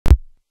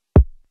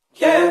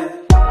Yeah.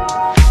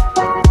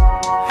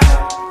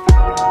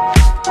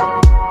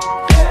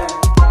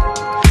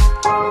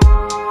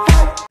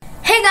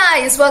 Hey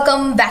guys,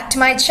 welcome back to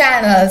my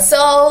channel.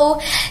 So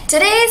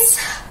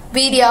today's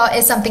video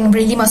is something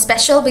really more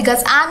special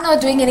because I'm not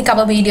doing any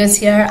cover videos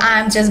here.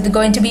 I'm just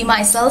going to be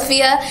myself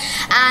here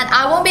and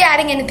I won't be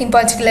adding anything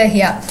particular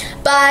here.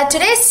 But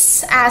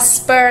today's, as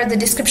per the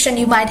description,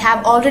 you might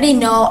have already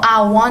know,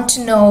 I want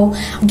to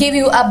give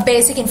you a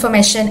basic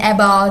information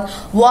about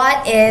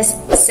what is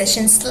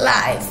Sessions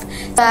Live.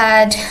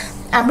 But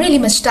I'm really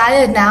much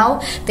tired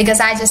now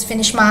because I just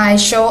finished my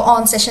show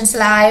on Sessions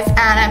Live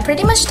and I'm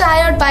pretty much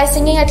tired by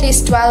singing at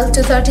least 12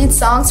 to 13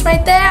 songs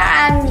right there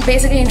and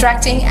basically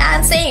interacting,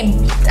 and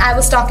same, I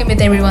was talking with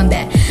everyone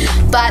there,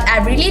 but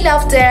I really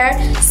loved there.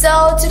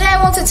 So today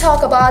I want to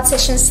talk about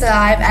Sessions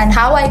Live and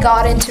how I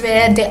got into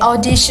it, the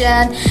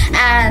audition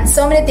and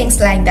so many things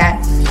like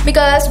that.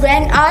 Because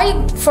when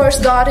I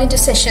first got into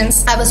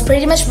Sessions, I was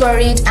pretty much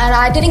worried and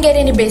I didn't get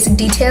any basic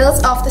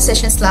details of the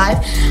Sessions Live,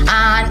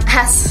 and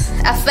as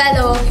a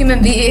fellow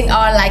human being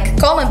or like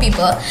common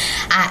people,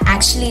 I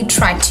actually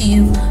tried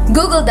to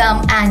Google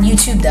them and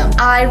YouTube them.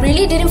 I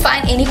really didn't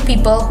find any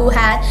people who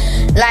had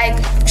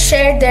like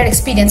shared their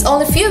experience.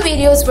 Only few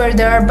videos were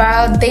there,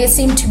 but they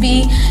seem to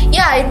be,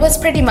 yeah, it was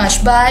pretty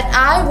much. But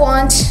I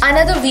want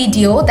another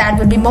video that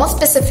will be more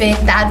specific,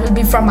 that will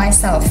be from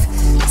myself.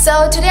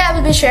 So today I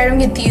will be sharing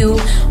with you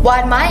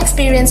what my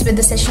experience with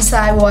the Sessions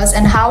Live was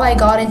and how I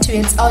got into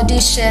its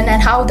audition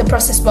and how the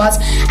process was.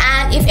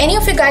 And if any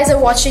of you guys are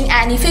watching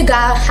and if you guys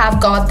have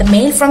got the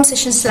mail from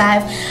Sessions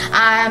Live,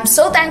 I'm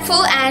so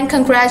thankful and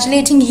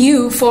congratulating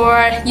you for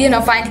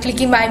finally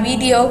clicking my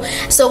video.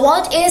 So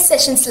what is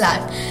Sessions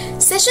Live?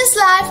 Sessions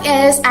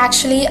Live is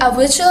actually a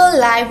virtual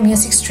live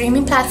music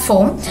streaming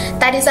platform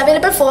that is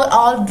available for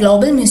all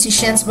global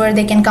musicians, where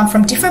they can come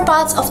from different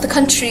parts of the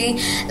country.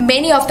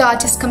 Many of the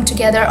artists come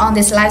together on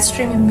this live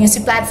streaming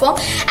music platform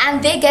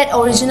and they get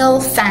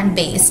original fan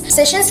base.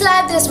 Sessions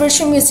Live, this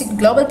virtual music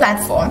global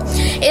platform,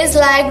 is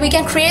like we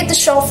can create the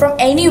show from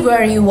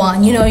anywhere you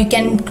want. You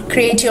can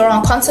create your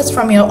own concerts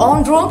from your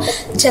own room,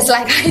 just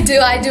like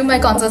I do my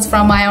concerts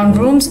from my own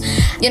rooms.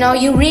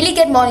 You really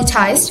get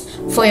monetized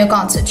for your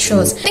concert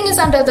shows. Everything is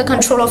under the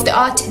control of the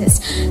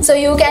artist, so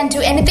you can do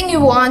anything you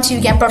want.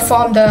 You can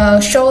perform the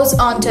shows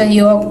onto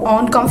your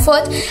own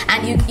comfort,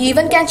 and you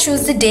even can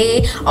choose the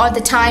day or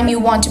the time you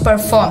want to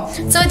perform.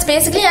 So it's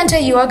basically under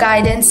your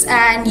guidance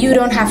and you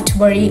don't have to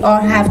worry or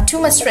have too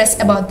much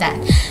stress about that.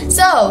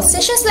 So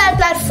Sessions Live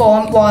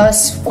platform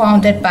was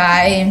founded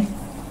by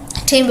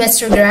Tim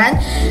Westergren,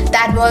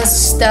 that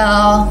was the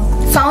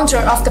founder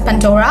of the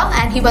Pandora,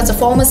 and he was a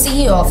former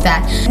CEO of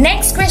that.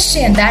 Next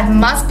question that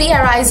must be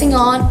arising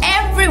on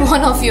every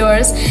one of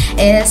yours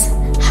is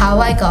how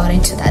I got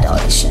into that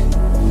audition,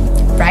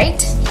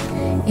 right?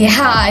 Yeah,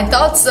 I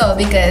thought so,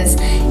 because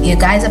you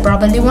guys are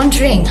probably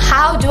wondering,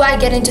 how do I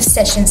get into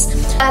Sessions?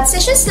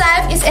 Sessions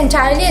Live is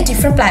entirely a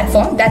different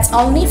platform that's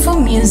only for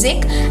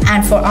music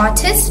and for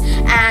artists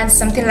and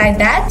something like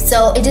that.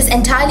 So it is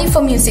entirely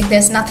for music.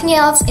 There's nothing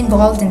else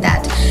involved in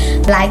that.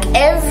 Like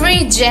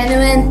every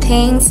genuine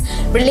things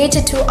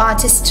related to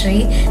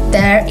artistry,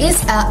 there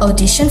is an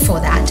audition for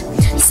that.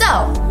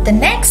 So the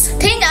next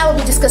thing I will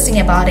be discussing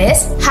about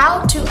is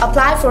how to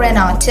apply for an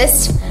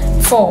artist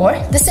for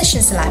the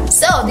Sessions Live.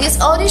 So these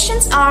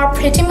auditions are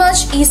pretty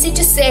much easy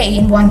to say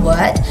in one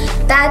word.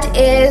 That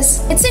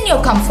is, it's in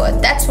your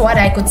comfort. That's what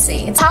I could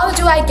say. It's how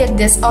do I get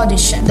this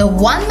audition? The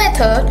one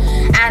method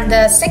and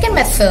the second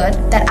method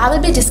that I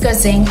will be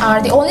discussing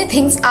are the only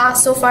things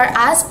so far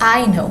as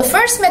I know. The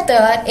first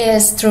method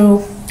is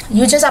through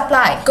you just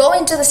apply. Go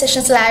into the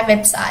Sessions Live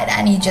website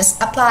and you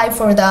just apply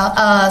for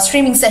the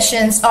streaming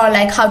sessions, or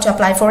like how to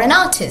apply for an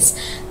artist.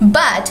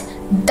 But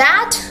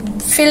that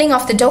filling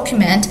of the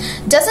document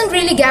doesn't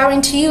really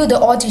guarantee you the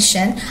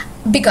audition,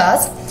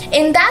 because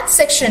in that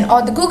section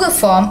or the Google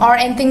form or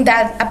anything,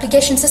 that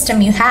application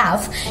system you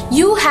have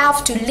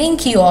to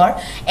link your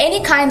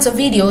any kinds of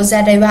videos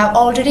that you have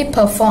already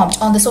performed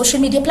on the social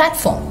media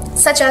platform.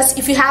 Such as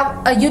if you have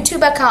a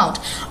YouTube account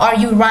or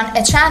you run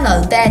a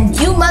channel, then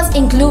you must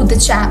include the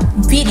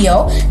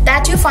video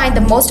that you find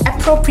the most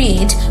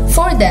appropriate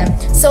for them,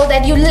 so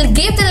that you will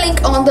give the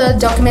link on the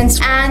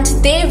documents and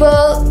they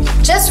will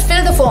just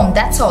fill the form.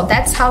 That's all.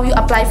 That's how you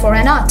apply for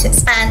an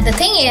artist. And the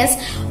thing is,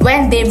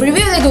 when they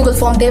review the Google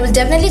form, they will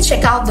definitely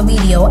check out the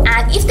video,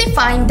 and if they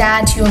find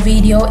that your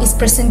video is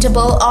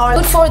presentable or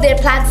good for their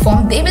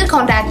platform, they will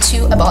contact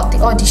you about the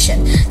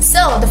audition.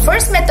 So the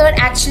first method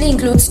actually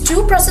includes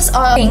two processes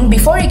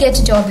before you get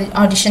into the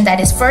audition. That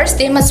is, first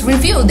they must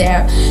review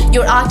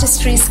your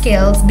artistry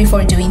skills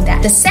before doing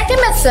that. The second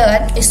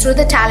method is through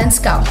the talent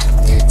scout.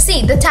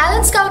 See, the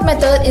talent scout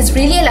method is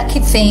really a lucky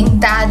thing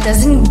that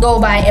doesn't go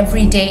by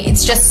every day.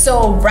 It's just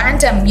so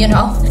random,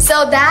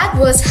 So that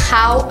was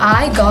how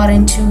I got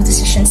into the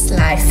Sessions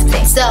Live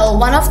thing. So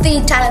one of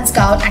the talent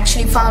scout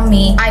actually found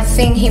me. I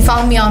think he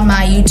found me on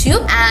my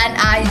YouTube, and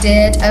I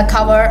did a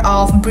cover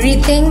of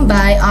Breathing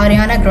by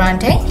Ariana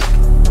Grande.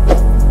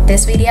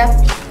 This video.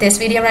 this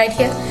video right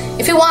here.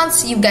 If you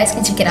want, you guys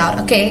can check it out,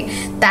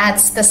 okay?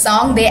 That's the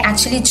song they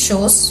actually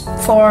chose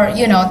for,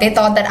 you know, they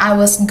thought that I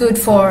was good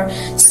for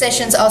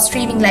sessions or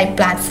streaming live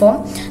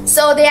platform.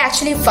 So they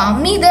actually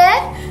found me there.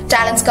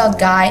 Talent scout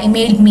guy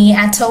emailed me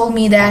and told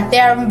me that they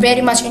are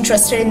very much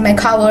interested in my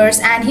covers,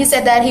 and he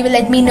said that he will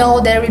let me know.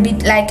 There will be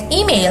like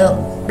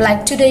email,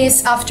 like 2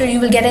 days after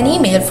you will get an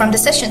email from the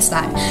sessions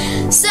live.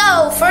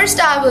 So first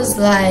I was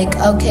like,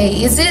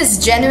 okay, is this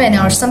genuine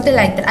or something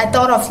like that? I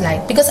thought of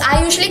like, because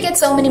I usually get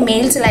so many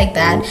mails like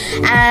that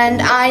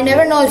and I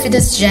never know if it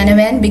is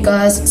genuine,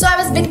 because so I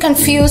was a bit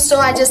confused, so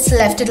I just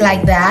left it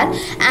like that.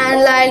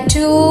 And like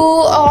 2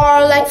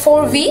 or like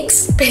 4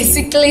 weeks,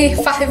 basically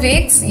 5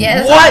 weeks,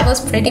 yes, what? I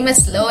was pretty much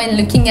slow in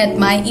looking at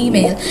my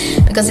email,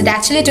 because it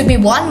actually took me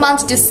 1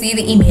 month to see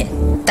the email.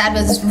 That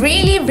was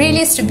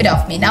really stupid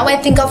of me. Now I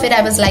think of it,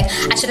 I was like,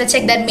 I should have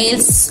checked that mail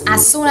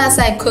as soon as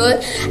I could,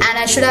 and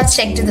I should have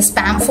checked the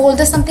spam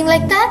folder, something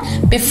like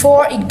that,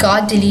 before it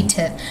got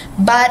deleted.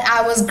 But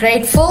I was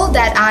grateful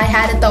that I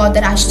had a thought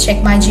that I should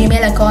check my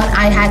Gmail account.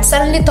 I had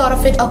suddenly thought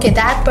of it, okay,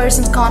 that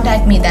person's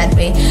contact me that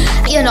way,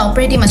 you know,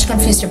 pretty much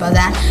confused about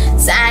that.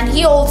 So, and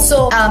he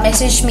also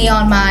messaged me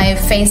on my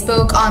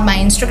Facebook, on my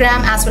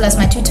Instagram, as well as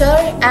my Twitter,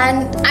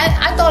 and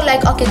I thought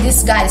like, okay,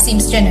 this guy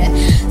seems genuine.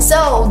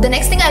 So the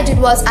next thing I did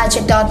was I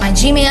checked out my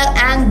Gmail,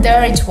 and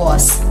there it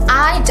was.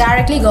 I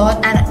directly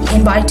got an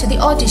invite to the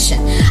audition.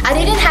 I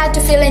didn't have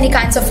to fill any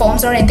kinds of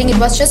forms or anything. It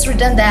was just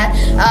written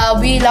that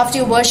we loved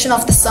your version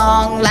of the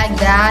song, like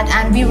that,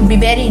 and we would be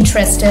very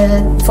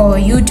interested for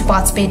you to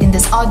participate in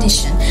this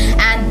audition.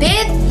 And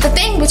the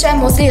thing which I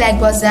mostly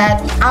liked was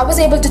that I was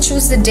able to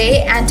choose the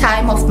day and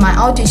time of my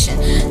audition.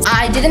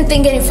 I didn't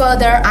think any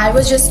further. I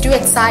was just too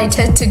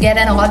excited to get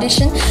an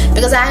audition,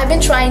 because I have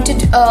been trying to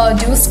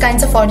do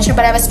kinds of audition,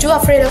 but I was too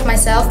afraid of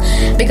myself,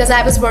 because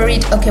I was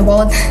worried, okay,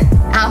 well,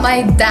 am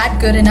I that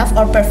good enough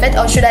or perfect,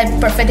 or should I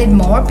perfect it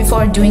more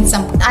before doing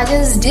something? I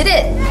just did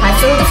it. I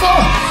filled the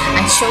form.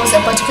 I chose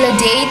a particular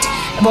date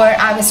where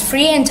I was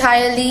free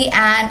entirely,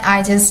 and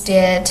I just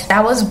did.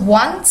 That was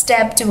one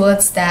step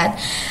towards that.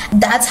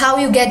 That's how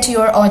you get to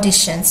your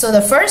audition. So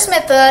the first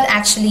method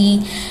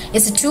actually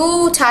is a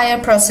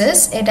 2-tier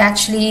process. It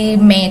actually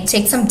may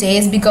take some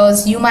days,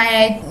 because you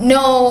might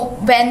know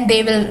when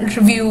they will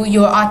review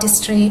your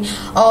artistry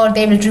or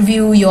they will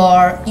review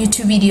your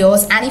YouTube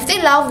videos, and if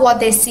they love what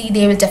they see,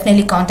 they will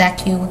definitely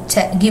contact you,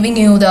 giving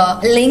you the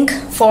link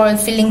for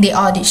filling the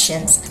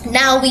auditions.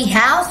 Now we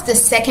have the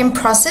second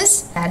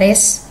process, that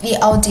is the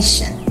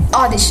audition.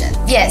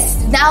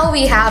 Yes, now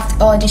we have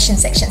the audition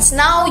sections.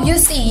 Now you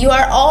see, you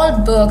are all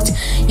booked,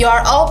 you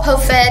are all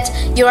perfect,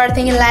 you are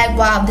thinking like,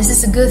 wow, this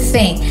is a good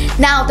thing.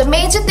 Now the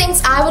major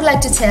things I would like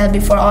to tell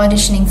before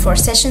auditioning for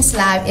Sessions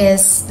Live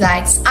is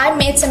like, I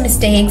made some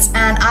mistakes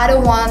and I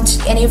don't want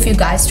any of you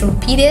guys to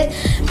repeat it.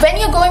 When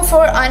you're going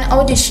for an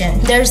audition,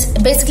 there's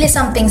basically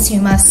some things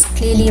you must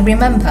clearly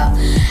remember.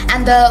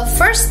 And the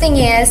first thing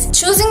is,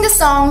 choosing the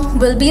song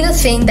will be the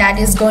thing that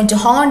is going to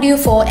haunt you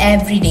for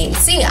every day.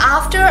 See,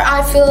 after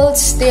I filled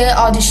the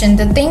audition,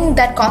 the thing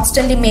that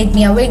constantly made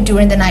me awake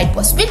during the night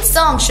was, which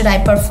song should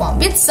I perform?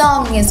 Which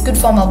song is good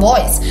for my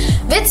voice?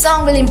 Which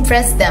song will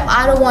impress them?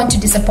 I don't want to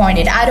disappoint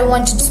it. I don't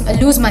want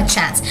to lose my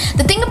chance.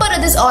 The thing about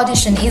this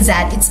audition is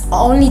that it's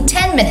only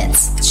 10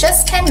 minutes.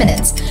 Just 10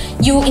 minutes.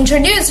 You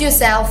introduce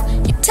yourself,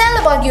 you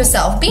tell about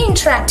yourself, be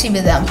interactive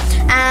with them,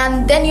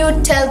 and then you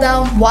tell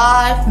them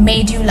what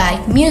made you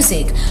like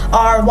music,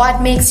 or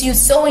what makes you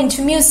so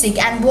into music,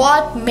 and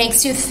what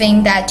makes you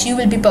think that you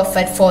will be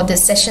perfect for the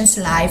Sessions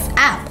Live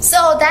app.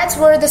 So that's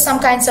where the some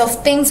kinds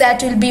of things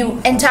that will be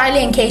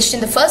entirely engaged in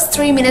the first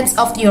 3 minutes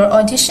of your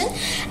audition,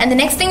 and the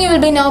next thing you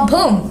will be now,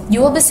 boom,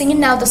 you will be singing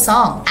now the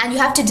song, and you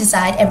have to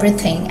decide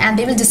everything, and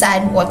they will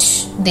decide what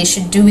they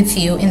should do with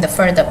you in the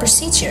further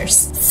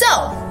procedures. So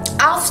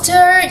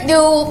after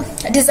you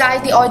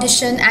decide the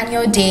audition and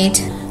your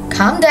date,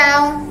 calm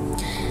down.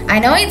 I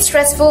know it's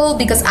stressful,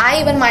 because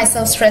I even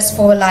myself stressed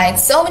for like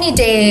so many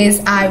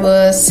days. I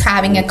was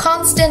having a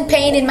constant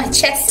pain in my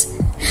chest.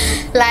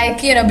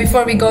 Like, you know,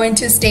 before we go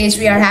into stage,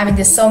 we are having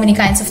this so many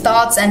kinds of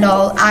thoughts and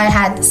all. I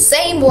had the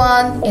same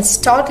one. It's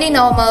totally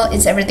normal.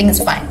 Everything is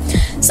fine.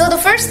 So the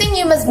first thing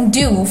you must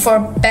do for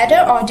better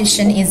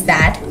audition is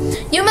that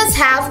you must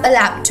have a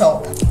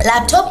laptop.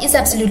 Laptop is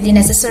absolutely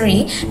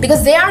necessary,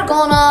 because they are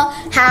gonna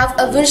have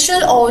a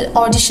virtual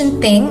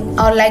audition thing,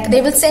 or like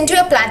they will send you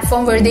a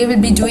platform where they will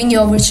be doing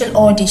your virtual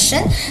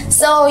audition.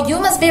 So you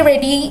must be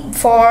ready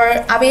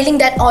for availing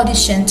that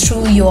audition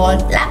through your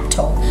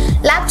laptop.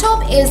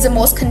 Laptop is the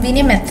most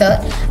convenient method.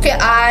 Okay,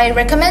 I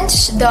recommend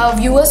the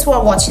viewers who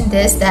are watching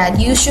this that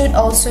you should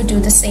also do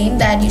the same,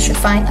 that you should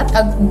find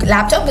a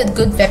laptop with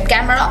good web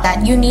camera,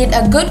 that you need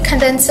a good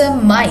condenser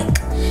mic.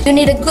 You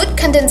need a good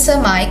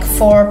condenser mic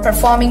for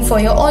performing for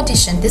your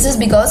audition. This is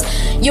because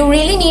you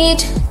really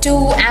need to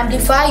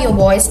amplify your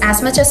voice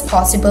as much as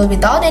possible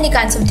without any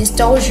kinds of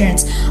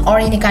distortions or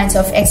any kinds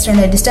of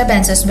external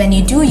disturbances when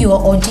you do your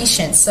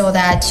auditions, so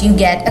that you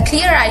get a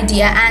clear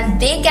idea and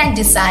they can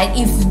decide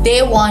if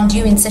they want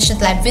you in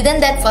sessions live within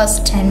that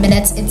first 10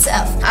 minutes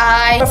itself.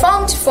 I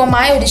performed for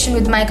my audition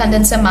with my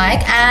condenser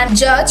mic, and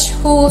judge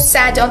who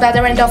sat on the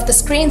other end of the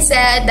screen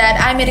said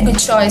that I made a good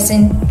choice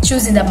in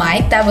choosing the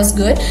mic. That was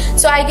good.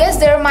 So I guess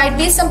there might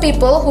be some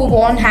people who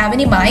won't have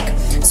any mic,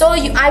 so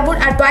I would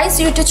advise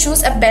you to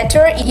choose a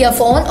better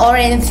earphone or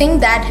anything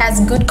that has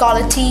good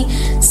quality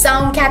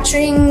sound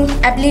capturing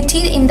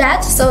ability in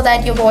that, so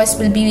that your voice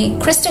will be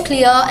crystal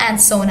clear and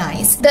so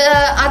nice. The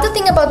other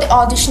thing about the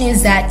audition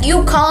is that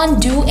you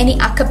can't do any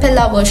a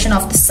cappella version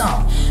of the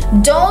song.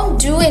 Don't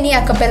do any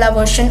a cappella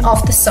version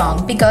of the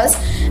song, because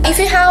if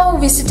you have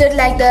visited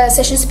like the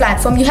sessions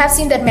platform, you have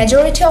seen that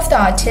majority of the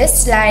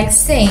artists like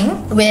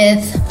sing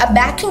with a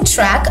backing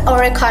track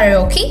or a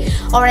karaoke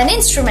or an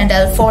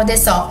instrumental for their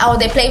song, or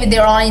they play with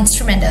their own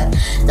instrumental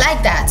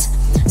like that.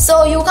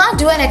 So you can't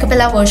do an a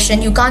cappella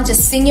version. You can't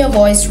just sing your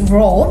voice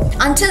raw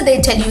until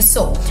they tell you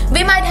so.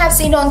 We might have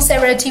seen on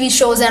several TV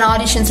shows and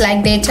auditions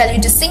like they tell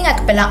you to sing a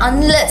cappella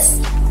unless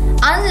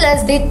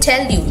they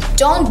tell you.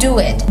 Don't do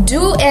it.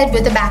 Do it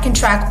with a backing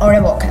track or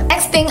a vocal.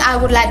 Next thing I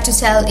would like to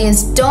tell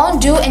is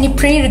don't do any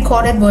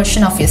pre-recorded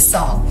version of your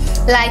song.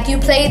 Like you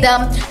play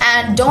them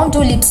and don't do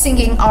lip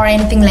singing or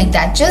anything like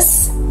that.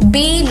 Just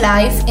be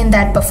live in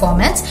that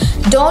performance.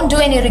 Don't do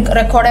any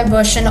recorded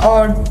version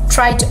or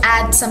try to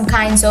add some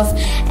kinds of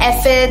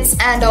effects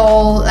and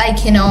all,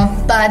 like, you know.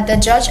 But the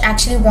judge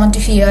actually want to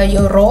hear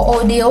your raw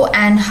audio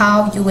and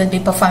how you will be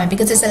performing,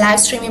 because it's a live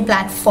streaming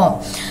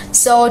platform.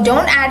 So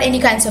don't add any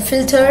kinds of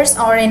filters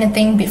or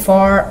anything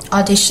before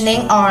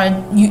auditioning, or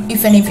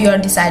even if you are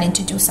deciding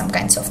to do some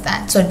kinds of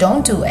that. So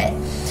don't do it.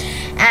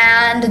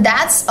 And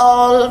that's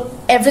all,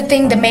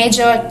 everything, the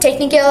major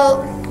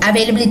technical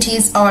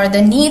availabilities or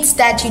the needs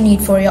that you need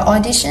for your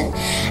audition.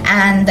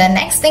 And the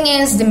next thing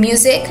is the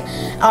music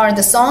or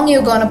the song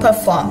you're gonna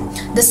perform.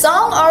 The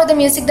song or the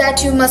music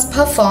that you must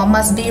perform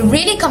must be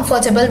really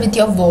comfortable with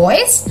your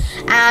voice,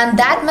 and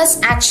that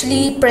must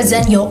actually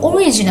present your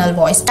original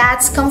voice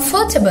that's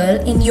comfortable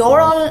in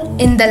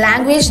the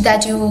language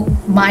that you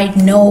might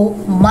know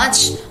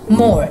much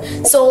more.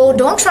 So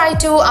don't try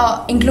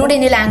to include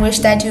any language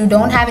that you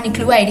don't have any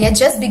clue idea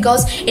just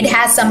because it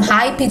has some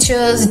high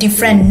pitches,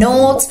 different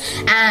notes,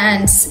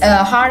 and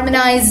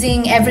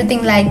harmonizing,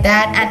 everything like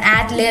that, and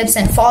ad-libs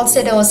and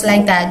falsettos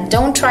like that.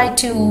 Don't try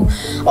to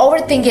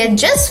overthink it.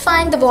 Just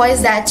find the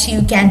voice that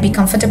you can be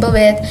comfortable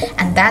with,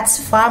 and that's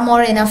far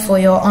more enough for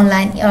your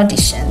online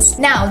auditions.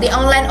 Now, the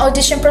online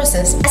audition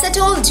process, as I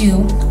told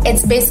you,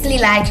 it's basically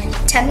like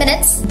 10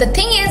 minutes. The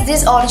thing is,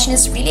 this audition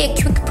is really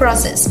a quick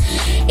process.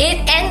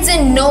 It ends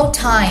in no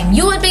time.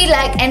 You will be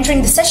like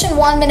entering the session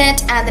 1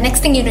 minute, and the next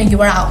thing you know, you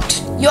are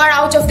out. You are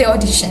out of the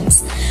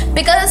auditions,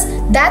 because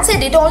that's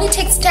it. It only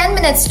takes 10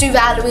 minutes to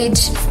evaluate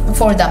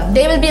for them.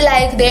 They will be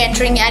like, they're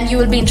entering and you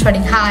will be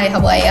introducing, hi,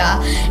 how are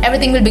ya?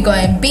 Everything will be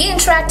going. Be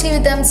interactive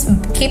with them,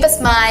 keep a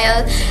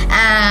smile,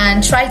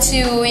 and try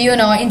to, you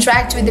know,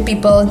 interact with the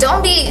people.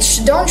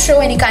 Don't show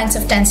any kinds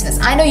of tenseness.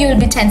 I know you will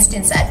be tensed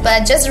inside,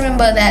 but just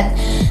remember that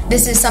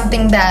this is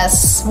something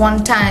that's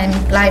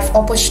one-time life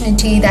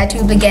opportunity that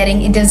you'll be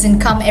getting. It doesn't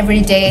come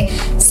every day.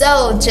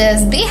 So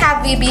just be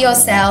happy, be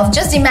yourself.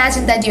 Just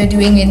imagine that you're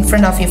doing in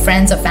front of your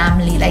friends or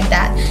family like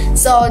that.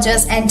 So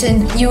just enter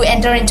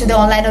into the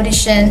online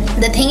audition.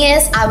 The thing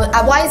is, I would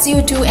advise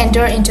you to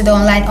enter into the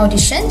online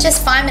audition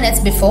just 5 minutes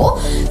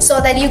before,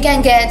 so that you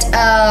can get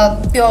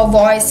your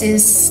voice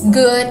is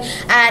good,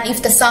 and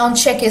if the sound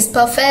check is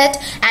perfect,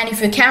 and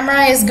if your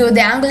camera is good,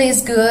 the angle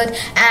is good,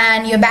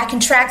 and your backing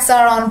tracks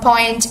are on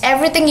point,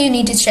 everything you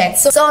need to check.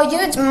 So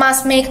you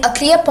must make a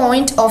clear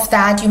point of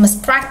that. You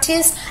must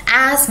practice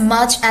as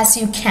much as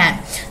you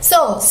can.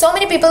 So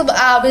many people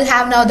will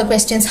have now the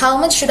questions, how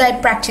much should I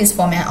practice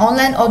for my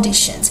online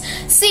auditions?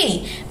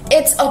 See,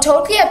 it's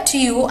totally up to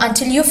you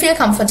until you feel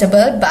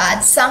comfortable,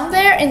 but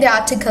somewhere in the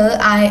article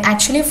I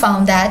actually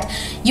found that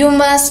you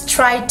must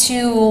try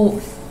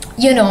to,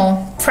 you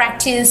know,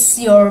 practice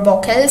your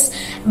vocals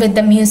with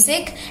the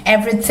music,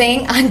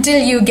 everything,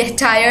 until you get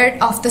tired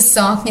of the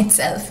song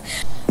itself.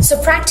 So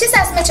practice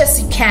as much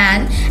as you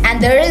can, and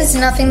there is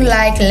nothing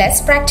like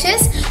less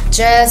practice.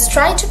 Just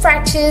try to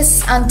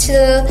practice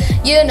until,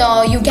 you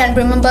know, you can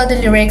remember the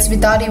lyrics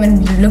without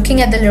even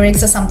looking at the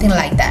lyrics or something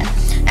like that.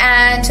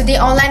 And the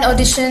online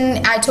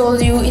audition, I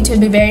told you, it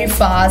will be very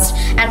fast,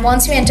 and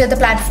once you enter the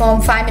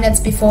platform 5 minutes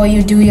before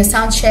you do your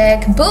sound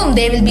check, boom,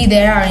 they will be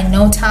there in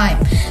no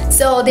time.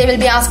 So they will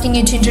be asking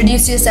you to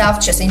introduce yourself.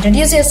 Just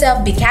introduce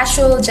yourself, be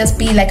casual, just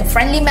be like a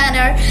friendly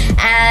manner,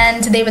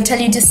 and they will tell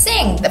you to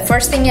sing. The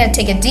first thing, you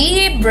take a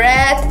deep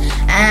breath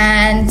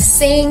and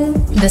sing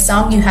the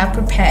song you have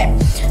prepared.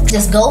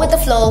 Just go with the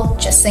flow,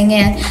 just sing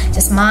it,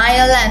 just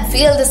smile and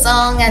feel the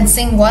song and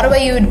sing whatever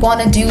you would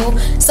want to do.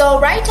 So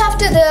right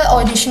after the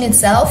audition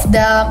itself,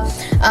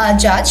 the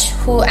judge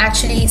who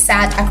actually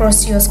sat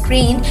across your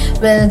screen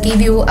will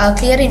give you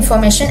clear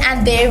information,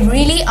 and they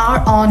really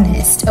are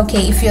honest.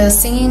 Okay, if your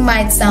singing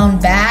might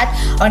sound bad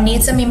or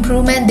need some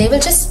improvement, they will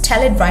just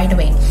tell it right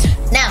away.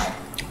 Now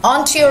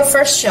on to your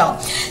first show.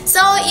 So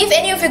if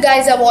any of you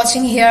guys are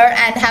watching here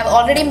and have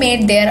already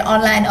made their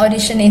online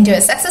audition into a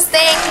success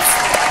thing,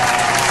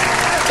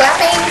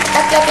 clapping,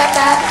 clap, clap, clap,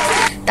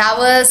 clap. That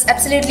was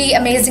absolutely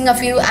amazing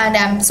of you, and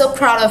I'm so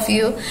proud of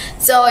you.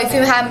 So if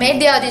you have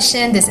made the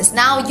audition, this is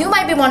now, you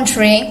might be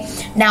wondering,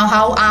 now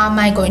how am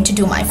I going to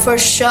do my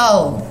first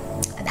show?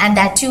 And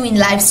that too in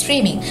live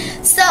streaming.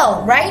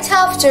 So right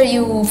after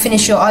you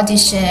finish your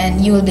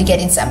audition, you will be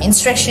getting some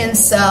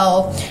instructions.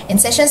 So in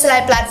Sessions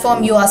Live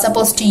platform, you are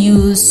supposed to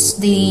use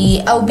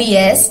the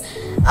OBS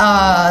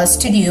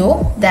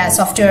studio, the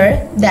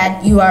software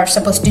that you are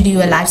supposed to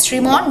do a live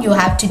stream on. You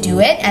have to do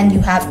it, and you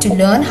have to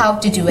learn how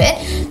to do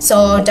it.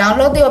 So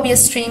download the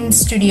OBS stream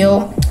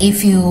studio.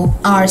 If you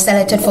are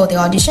selected for the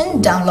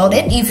audition, download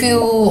it. If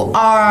you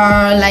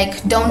are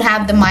like don't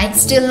have the mic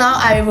still now,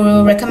 I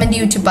will recommend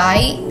you to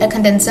buy a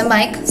condenser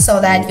mic so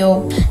that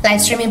your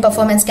live streaming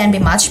performance can be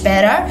much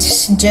better.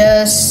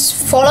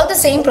 Just follow the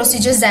same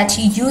procedures that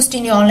you used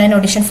in your online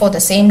audition for the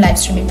same live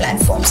streaming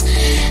platforms.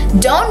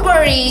 Don't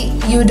worry,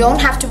 you don't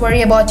have to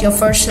worry about your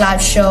first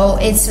live show.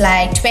 It's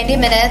like 20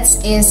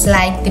 minutes is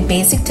like the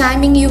basic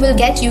timing you will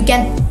get. You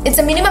can, it's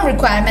a minimum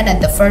requirement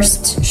at the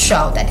first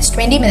show, that is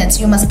 20 minutes.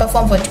 You must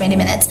perform for 20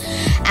 minutes,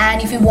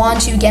 and if you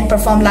want, you can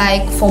perform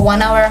like for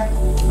 1 hour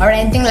or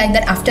anything like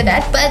that after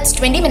that, but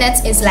 20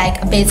 minutes is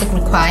like a basic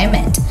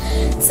requirement.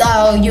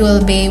 So you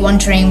will be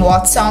wondering,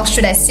 what song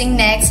should I sing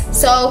next?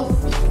 So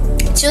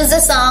choose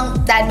a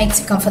song that makes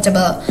you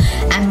comfortable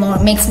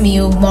and makes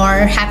you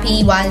more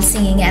happy while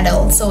singing, and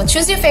also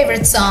choose your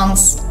favorite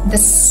songs, the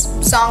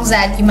songs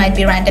that you might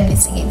be randomly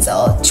singing.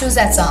 So choose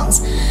that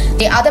songs.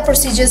 The other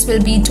procedures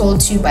will be told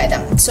to you by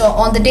them. So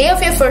on the day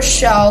of your first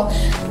show,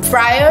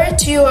 prior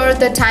to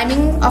the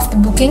timing of the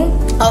booking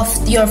of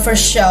your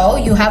first show,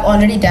 you have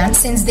already done,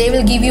 since they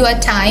will give you a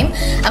time,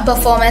 a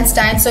performance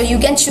time, so you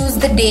can choose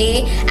the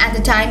day and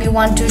the time you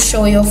want to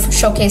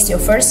showcase your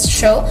first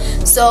show.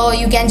 So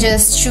you can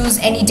just choose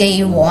any day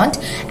you want.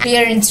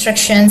 Clear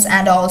instructions,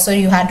 and also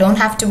you don't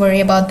have to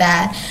worry about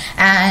that,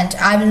 and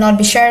I will not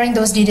be sharing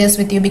those details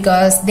with you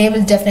because they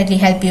will definitely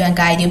help you and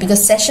guide you,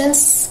 because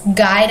Sessions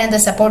guide and the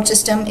support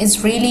system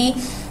is really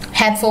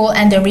helpful,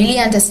 and they're really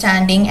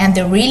understanding, and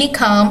they're really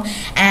calm,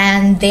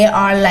 and they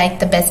are like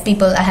the best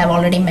people I have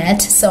already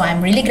met. So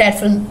I'm really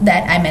grateful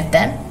that I met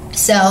them.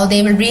 So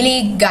they will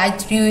really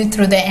guide you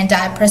through the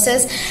entire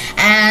process,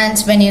 and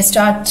when you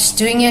start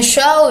doing your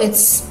show,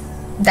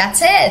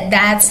 that's it.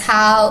 That's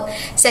how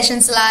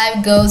Sessions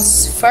Live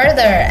goes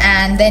further.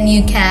 And then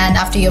you can,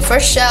 after your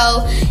first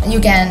show, you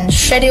can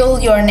schedule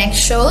your next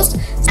shows,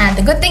 and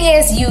the good thing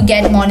is you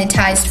get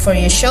monetized for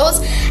your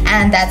shows,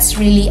 and that's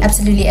really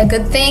absolutely a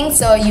good thing.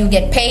 So you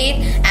get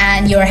paid,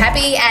 and you're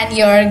happy, and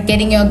you're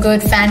getting your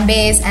good fan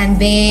base, and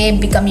they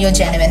become your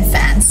genuine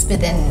fans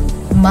within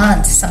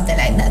month, something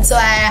like that. So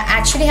I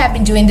actually have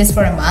been doing this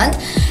for a month,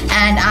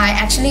 and I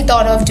actually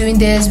thought of doing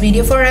this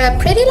video for a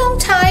pretty long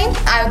time.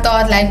 I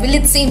thought, like, will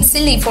it seem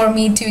silly for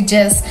me to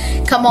just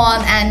come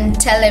on and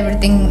tell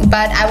everything?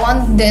 But I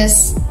want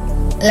this,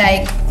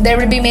 like, there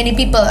will be many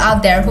people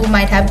out there who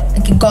might have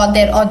got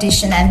their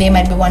audition, and they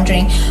might be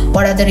wondering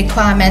what are the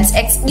requirements.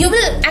 You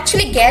will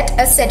actually get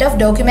a set of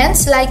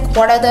documents like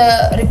what are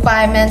the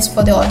requirements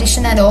for the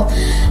audition and all,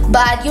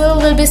 but you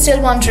will be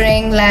still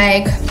wondering,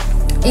 like,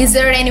 is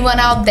there anyone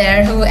out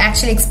there who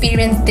actually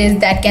experienced this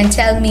that can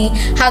tell me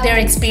how their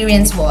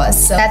experience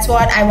was? So that's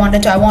what I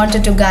wanted to. I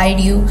wanted to guide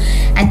you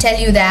and tell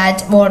you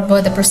that what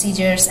were the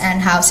procedures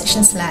and how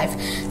Sessions Live.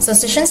 So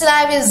Sessions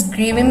Live is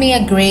giving me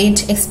a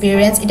great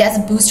experience. It has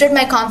boosted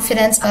my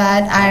confidence,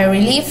 but I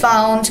really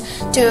found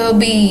to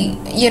be,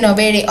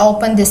 very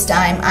open this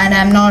time, and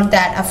I'm not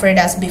that afraid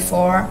as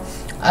before.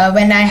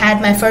 When I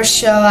had my first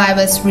show, I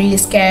was really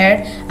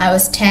scared. I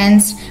was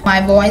tense.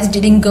 My voice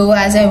didn't go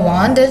as I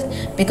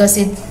wanted because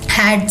it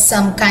had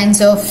some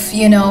kinds of,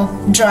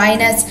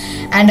 dryness,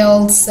 and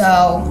also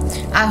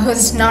I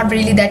was not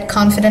really that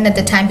confident at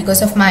the time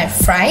because of my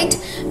fright.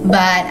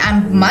 But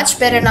I'm much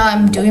better now.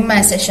 I'm doing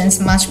my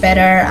sessions much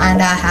better,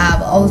 and I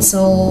have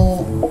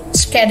also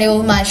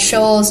scheduled my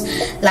shows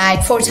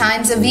like 4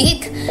 times a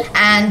week.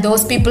 And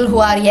those people who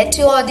are yet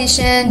to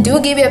audition, do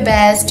give your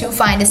best to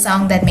find a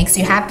song that makes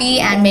you happy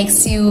and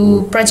makes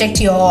you project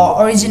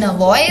your original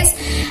voice.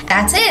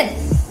 That's it.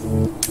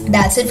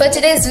 That's it for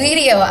today's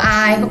video.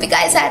 I hope you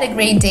guys had a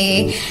great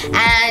day,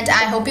 and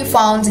I hope you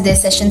found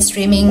this session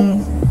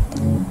streaming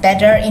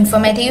better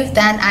informative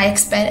than I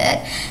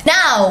expected.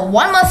 Now,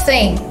 one more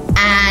thing,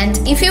 and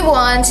if you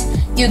want,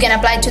 you can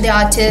apply to the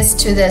artist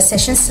to the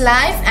sessions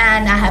live,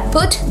 and I have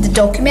put the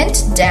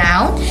document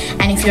down,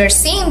 and if you're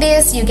seeing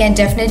this, you can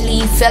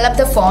definitely fill up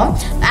the form,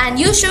 and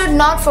you should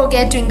not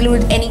forget to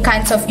include any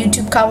kinds of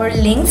YouTube cover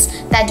links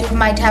that you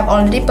might have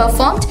already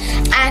performed.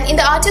 And in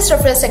the artist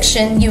referral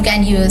section, you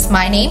can use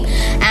my name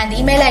and the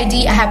email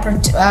ID I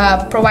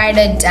have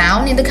provided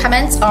down in the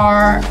comments,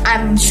 or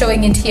I'm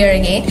showing it here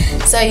again,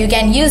 so you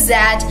can use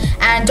that.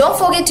 And don't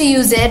forget to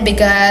use it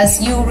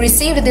because you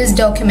received this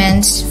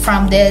document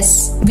from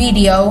this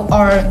video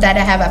or that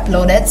I have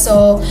uploaded.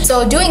 So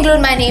do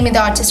include my name in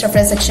the artist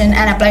referral section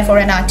and apply for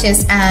an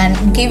artist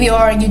and give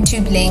your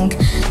YouTube link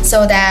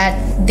so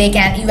that they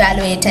can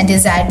evaluate and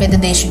decide whether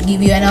they should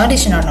give you an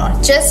audition or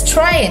not. Just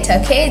try it,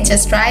 okay?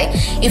 Just try.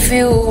 If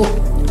you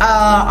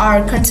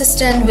are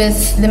consistent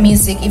with the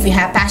music, if you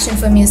have passion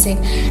for music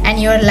and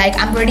you're like,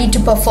 I'm ready to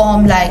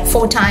perform like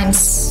 4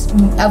 times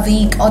a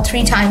week or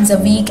 3 times a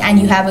week, and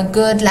you have a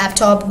good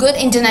laptop, good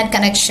internet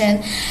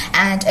connection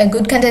and a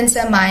good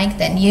condenser mic,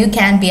 then you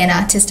can be an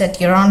artist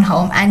at your own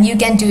home and you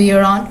can do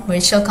your own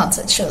virtual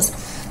concert shows.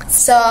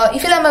 So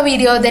if you love my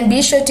video, then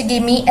be sure to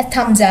give me a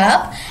thumbs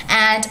up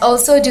and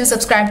also do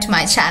subscribe to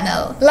my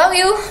channel. Love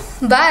you.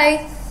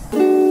 Bye.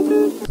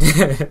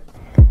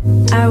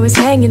 I was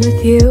hanging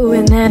with you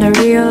and then I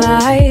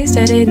realized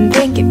I didn't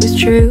think it was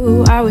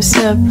true. I was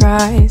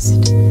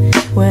surprised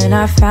when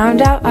I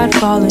found out I'd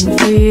fallen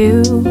for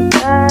you.